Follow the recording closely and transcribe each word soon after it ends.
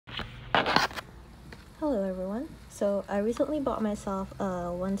Hello everyone. So I recently bought myself a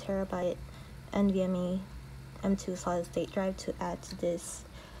 1TB NVMe M2 solid state drive to add to this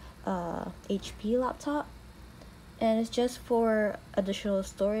HP laptop, and it's just for additional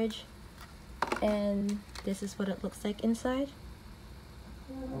storage, and this is what it looks like inside,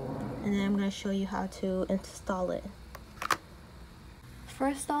 and then I'm going to show you how to install it.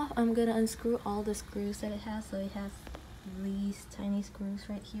 First off, I'm going to unscrew all the screws that it has. So it has these tiny screws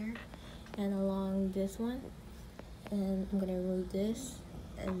right here and along this one, and I'm gonna remove this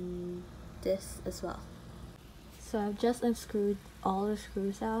and this as well. So I've just unscrewed all the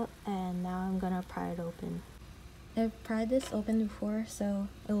screws out, and now I'm gonna pry it open. I've pried this open before, so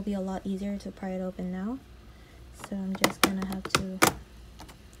it will be a lot easier to pry it open now. So I'm just gonna have to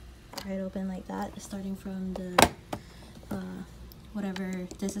pry it open like that, starting from the whatever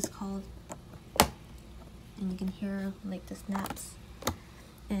this is called, and you can hear like the snaps,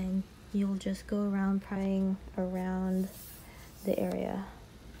 and you'll just go around prying around the area.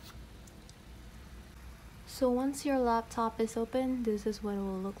 So once your laptop is open, this is what it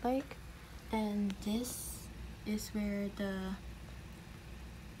will look like, and this is where the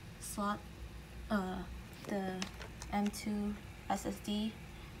slot, the M2 SSD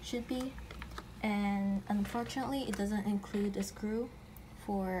should be, and unfortunately it doesn't include a screw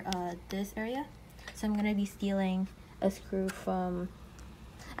for this area, so I'm gonna be stealing a screw from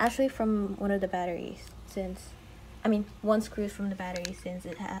one of the batteries, one screw from the battery, since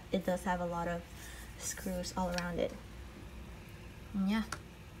it does have a lot of screws all around it. And yeah,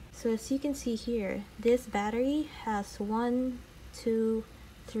 so as you can see here, this battery has 1, 2,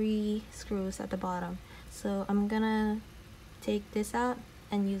 3 screws at the bottom, so I'm gonna take this out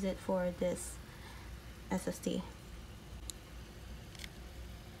and use it for this SSD.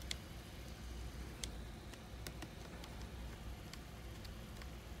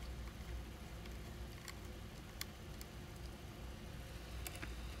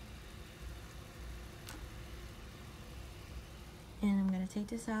 And I'm gonna take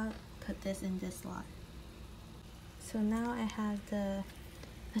this out, put this in this slot. So now I have the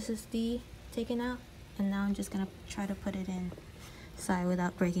SSD taken out, and now I'm just gonna try to put it inside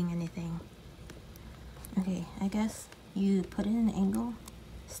without breaking anything. Okay, I guess you put it in an angle,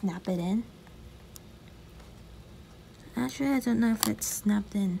 snap it in. Actually, I don't know if it's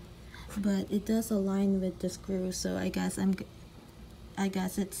snapped in, but it does align with the screw, so I guess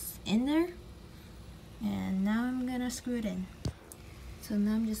it's in there. And now I'm gonna screw it in. So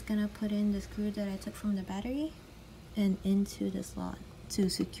now I'm just gonna put in the screw that I took from the battery and into the slot to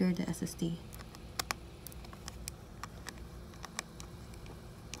secure the SSD.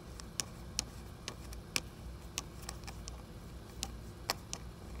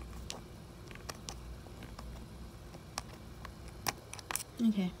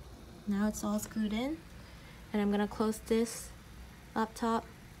 Okay, now it's all screwed in, and I'm gonna close this laptop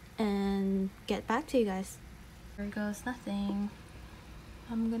and get back to you guys. There goes nothing.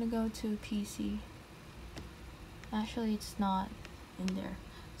 I'm gonna go to PC. Actually, it's not in there,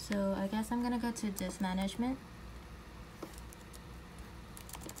 so I guess I'm gonna go to disk management.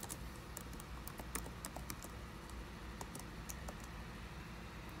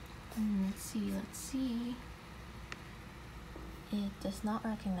 And let's see. It does not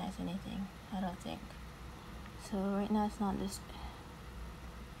recognize anything, I don't think. So right now it's not this.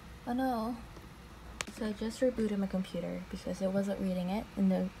 Oh no. So I just rebooted my computer because it wasn't reading it in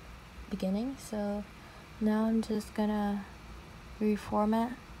the beginning. So now I'm just gonna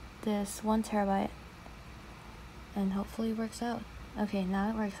reformat this 1TB and hopefully it works out. Okay, now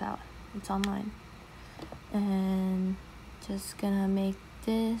it works out. It's online. And just gonna make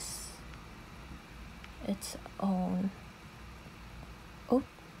this its own. Oh,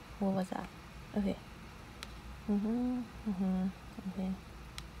 what was that? Okay. Okay.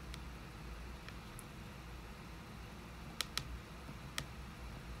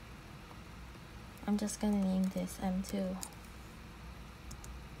 I'm just gonna name this M2.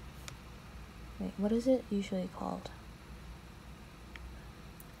 Wait, what is it usually called?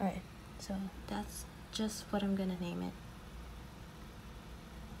 Alright, so that's just what I'm gonna name it.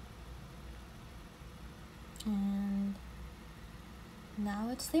 And now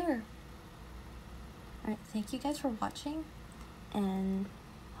it's there. Alright, thank you guys for watching, and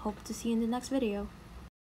hope to see you in the next video.